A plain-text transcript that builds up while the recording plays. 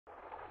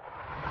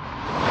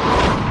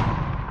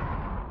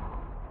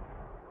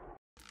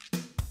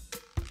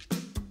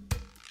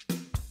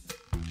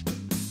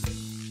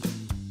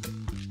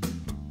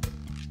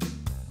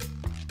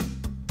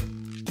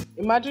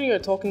Imagine you're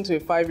talking to a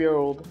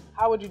 5-year-old.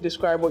 How would you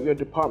describe what your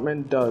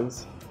department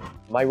does?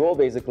 My role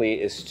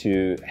basically is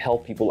to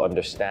help people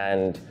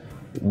understand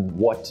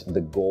what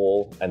the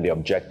goal and the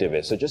objective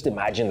is. So just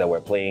imagine that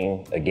we're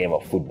playing a game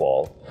of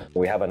football.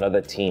 We have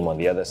another team on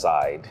the other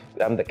side.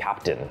 I'm the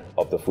captain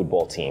of the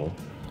football team,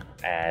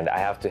 and I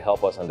have to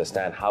help us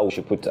understand how we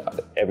should put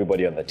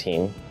everybody on the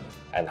team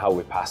and how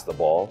we pass the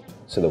ball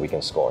so that we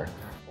can score.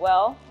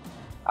 Well,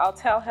 I'll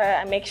tell her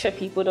and make sure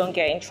people don't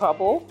get in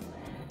trouble.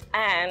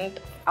 And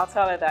I'll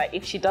tell her that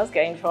if she does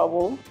get in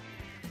trouble,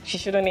 she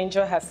shouldn't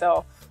injure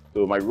herself.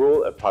 So my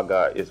role at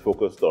Paga is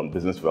focused on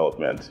business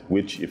development,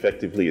 which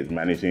effectively is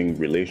managing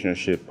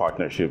relationship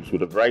partnerships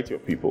with a variety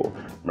of people,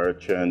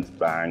 merchants,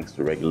 banks,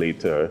 the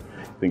regulator,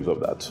 things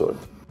of that sort.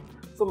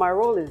 So my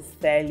role is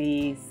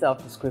fairly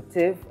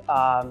self-descriptive,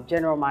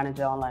 general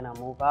manager online and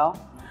mobile.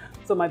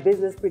 So my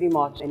business pretty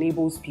much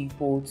enables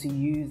people to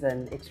use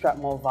and extract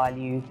more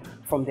value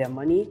from their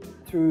money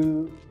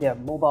through their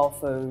mobile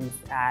phones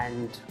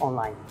and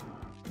online.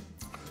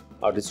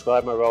 I'll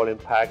describe my role in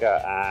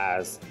Paga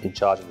as in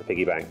charge of the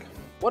piggy bank.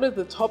 What is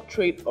the top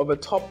trait of a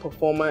top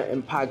performer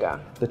in Paga?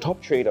 The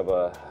top trait of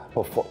a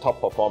top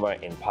performer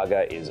in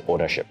Paga is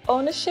ownership.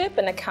 Ownership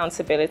and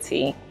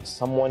accountability.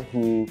 Someone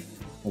who,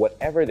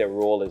 whatever their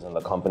role is in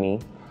the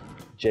company,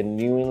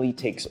 genuinely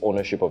takes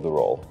ownership of the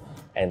role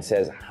and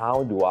says,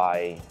 how do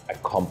I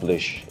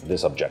accomplish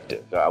this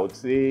objective? I would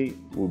say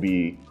would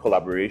be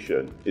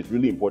collaboration. It's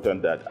really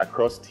important that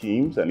across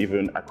teams and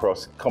even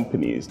across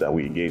companies that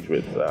we engage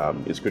with,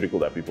 it's critical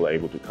that people are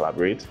able to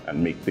collaborate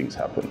and make things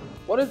happen.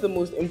 What is the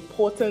most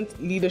important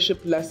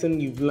leadership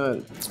lesson you've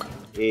learned?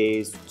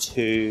 Is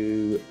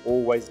to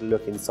always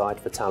look inside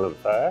for talent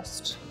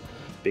first,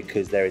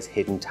 because there is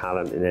hidden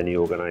talent in any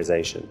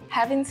organization.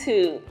 Having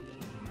to...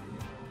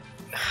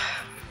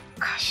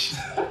 Gosh.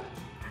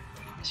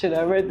 Should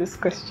I read this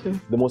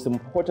question? The most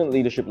important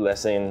leadership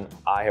lesson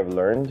I have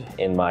learned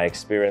in my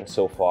experience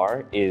so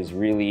far is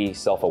really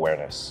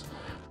self-awareness.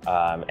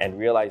 And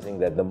realizing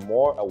that the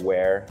more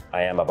aware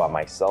I am about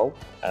myself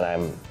and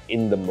I'm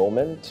in the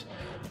moment,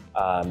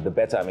 the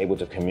better I'm able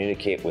to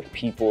communicate with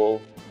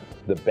people,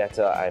 the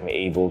better I'm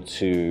able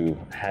to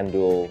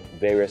handle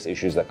various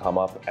issues that come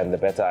up, and the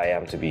better I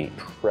am to be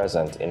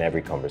present in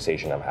every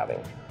conversation I'm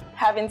having.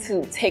 Having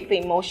to take the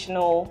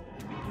emotional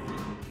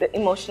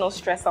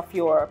stress of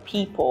your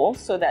people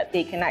so that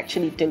they can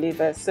actually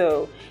deliver.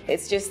 So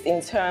it's just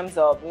in terms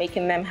of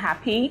making them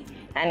happy,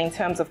 and in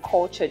terms of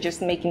culture,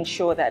 just making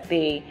sure that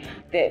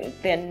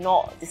they're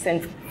not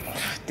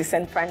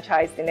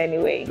disenfranchised in any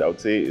way. I would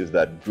say is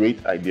that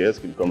great ideas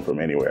can come from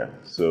anywhere.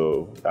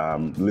 So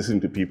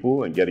listening to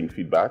people and getting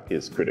feedback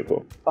is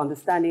critical.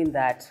 Understanding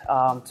that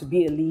to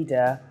be a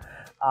leader,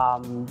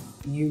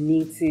 you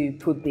need to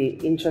put the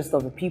interest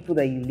of the people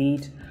that you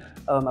lead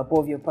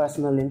above your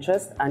personal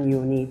interest and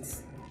your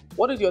needs.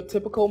 What is your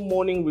typical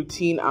morning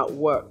routine at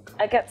work?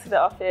 I get to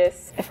the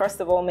office, I first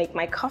of all make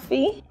my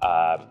coffee.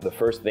 The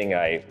first thing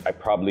I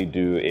probably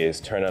do is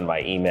turn on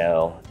my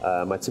email.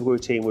 My typical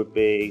routine would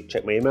be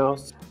check my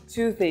emails.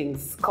 2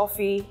 things,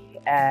 coffee,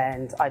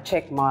 and I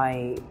check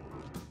my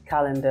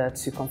calendar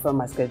to confirm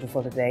my schedule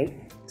for the day.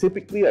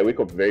 Typically, I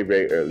wake up very,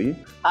 very early.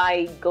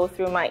 I go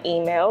through my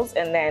emails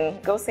and then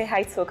go say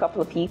hi to a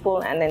couple of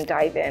people and then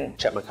dive in.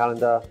 Check my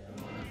calendar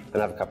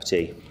and have a cup of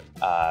tea.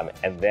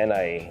 And then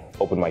I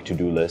open my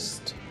to-do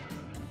list,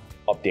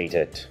 update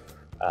it,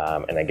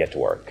 and I get to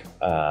work.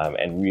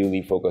 And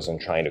really focus on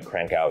trying to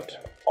crank out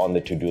on the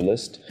to-do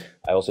list.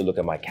 I also look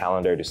at my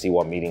calendar to see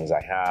what meetings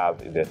I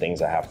have, if there are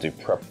things I have to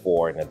prep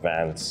for in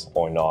advance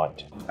or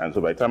not. And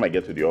so by the time I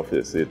get to the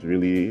office, it's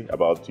really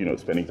about,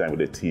 spending time with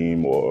the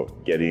team or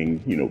getting,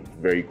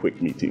 very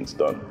quick meetings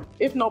done.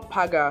 If not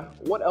Paga,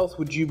 what else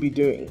would you be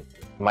doing?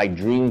 My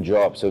dream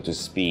job, so to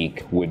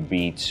speak, would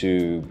be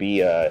to be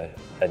an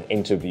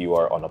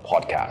interviewer on a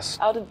podcast.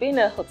 I would have been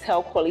a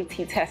hotel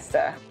quality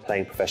tester.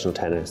 Playing professional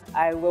tennis.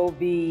 I will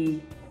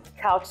be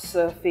couch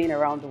surfing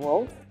around the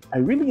world. I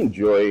really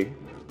enjoy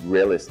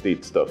real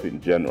estate stuff in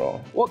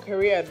general. What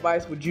career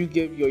advice would you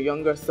give your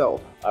younger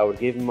self? I would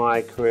give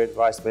my career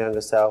advice to my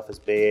younger self as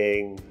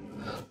being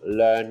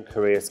learn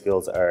career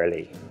skills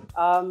early.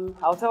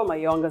 I'll tell my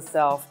younger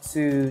self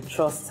to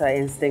trust her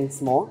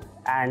instincts more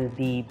and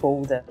be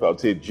bolder. I would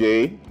say,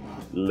 Jay,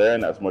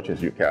 learn as much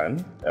as you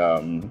can.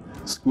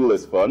 School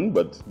is fun,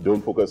 but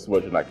don't focus too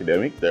much on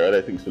academics. There are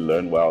other things to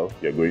learn while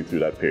you're going through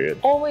that period.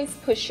 Always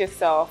push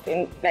yourself.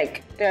 There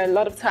are a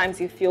lot of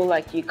times you feel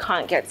like you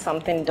can't get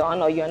something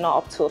done or you're not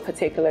up to a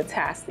particular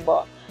task,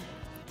 but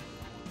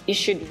you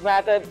should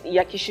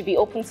be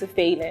open to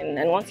failing.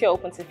 And once you're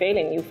open to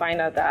failing, you find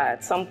out that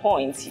at some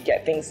point you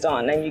get things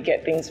done and you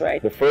get things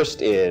right. The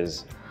first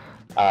is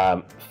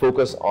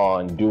focus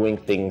on doing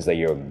things that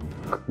you're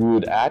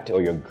good at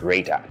or you're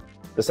great at.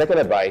 The second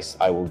advice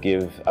I will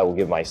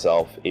give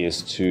myself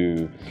is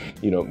to,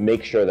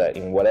 make sure that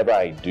in whatever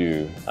I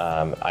do,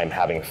 I'm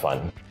having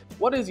fun.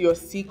 What is your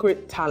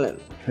secret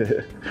talent?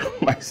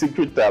 My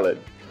secret talent?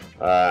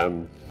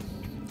 I'm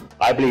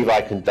I believe I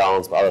can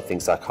dance, but other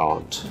things I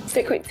can't.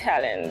 Secret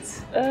talent.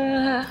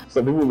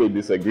 Some people may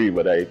disagree,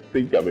 but I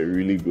think I'm a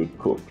really good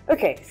cook.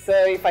 Okay, so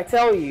if I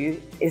tell you,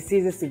 it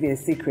ceases to be a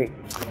secret.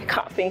 I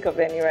can't think of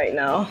any right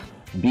now.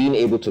 Being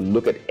able to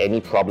look at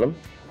any problem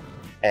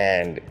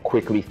and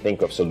quickly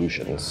think of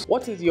solutions.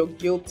 What is your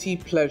guilty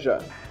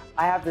pleasure?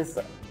 I have this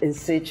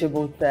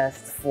insatiable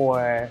thirst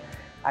for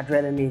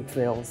adrenaline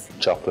thrills.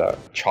 Chocolate.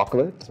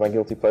 Chocolate is my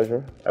guilty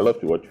pleasure. I love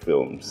to watch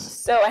films.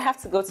 So I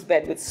have to go to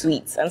bed with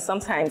sweets, and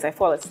sometimes I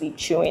fall asleep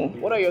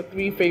chewing. What are your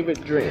 3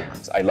 favorite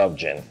drinks? I love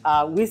gin.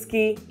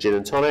 Whiskey, Gin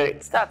and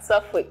tonic. Starts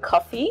off with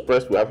coffee,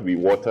 First, we have to be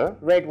water.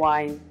 red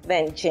wine.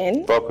 then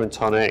gin, Vodka and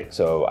tonic.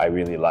 So I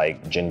really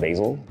like gin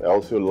basil. I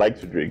also like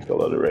to drink a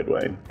lot of red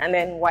wine. and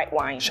then white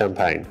wine.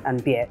 Champagne.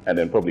 And beer. And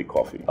then probably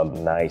coffee. A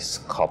nice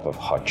cup of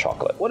hot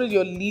chocolate. What is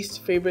your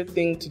least favorite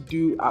thing to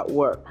do at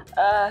work?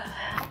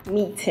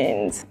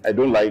 Meetings. I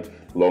don't like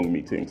long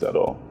meetings at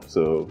all.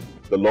 So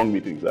the long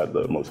meetings are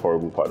the most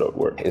horrible part of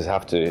work. Is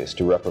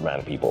to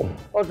reprimand people.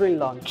 Ordering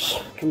lunch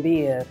can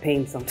be a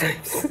pain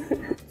sometimes.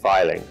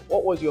 Filing.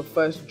 What was your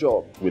first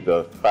job? With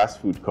a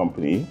fast food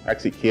company,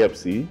 actually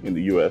KFC in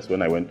the US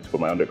when I went for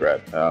my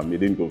undergrad, it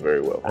didn't go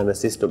very well. An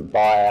assistant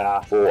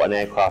buyer for an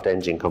aircraft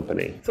engine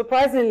company.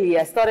 Surprisingly,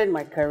 I started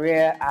my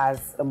career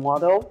as a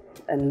model,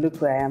 and look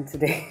where I am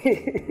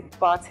today.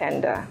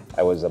 Bartender.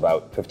 I was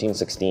about 15,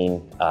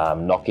 16,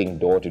 knocking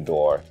door to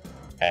door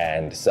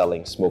and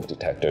selling smoke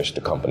detectors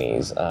to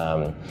companies.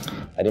 I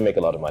didn't make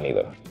a lot of money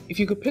though. If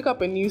you could pick up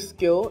a new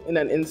skill in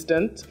an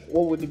instant,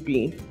 what would it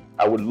be?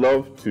 I would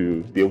love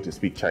to be able to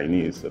speak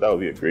Chinese, so that would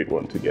be a great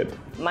one to get.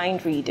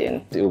 Mind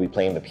reading. It will be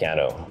playing the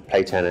piano.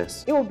 Play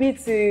tennis. It would be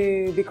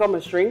to become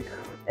a shrink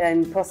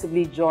and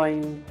possibly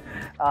join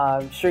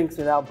Shrinks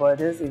Without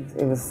Borders.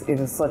 It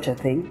was such a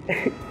thing.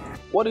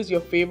 What is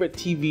your favorite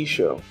TV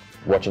show?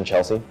 Watching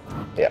Chelsea?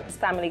 Yeah.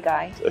 Family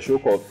Guy. A show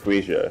called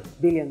Frasier.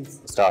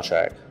 Billions. Star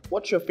Trek.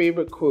 What's your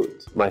favorite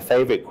quote? My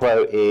favorite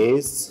quote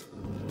is...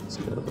 It's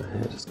gone out of my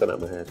head. It's gone out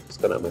of my head. It's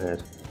gone out of my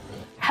head.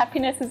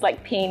 Happiness is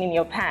like peeing in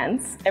your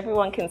pants.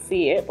 Everyone can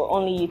see it, but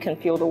only you can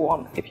feel the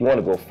warmth. If you want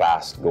to go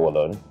fast, go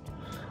alone.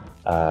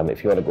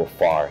 If you want to go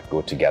far,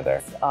 go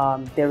together.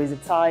 There is a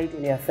tide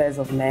in the affairs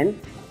of men.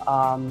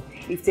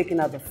 If taken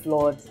out the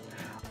flood,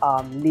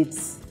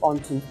 leads on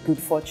to good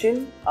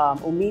fortune.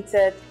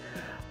 Omitted,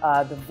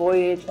 the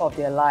voyage of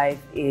their life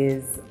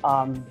is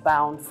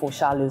bound for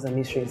shallows and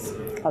mysteries.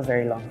 That's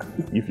very long.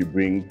 If you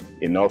bring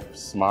enough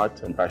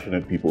smart and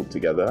passionate people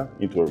together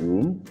into a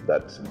room,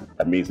 that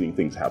amazing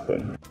things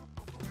happen.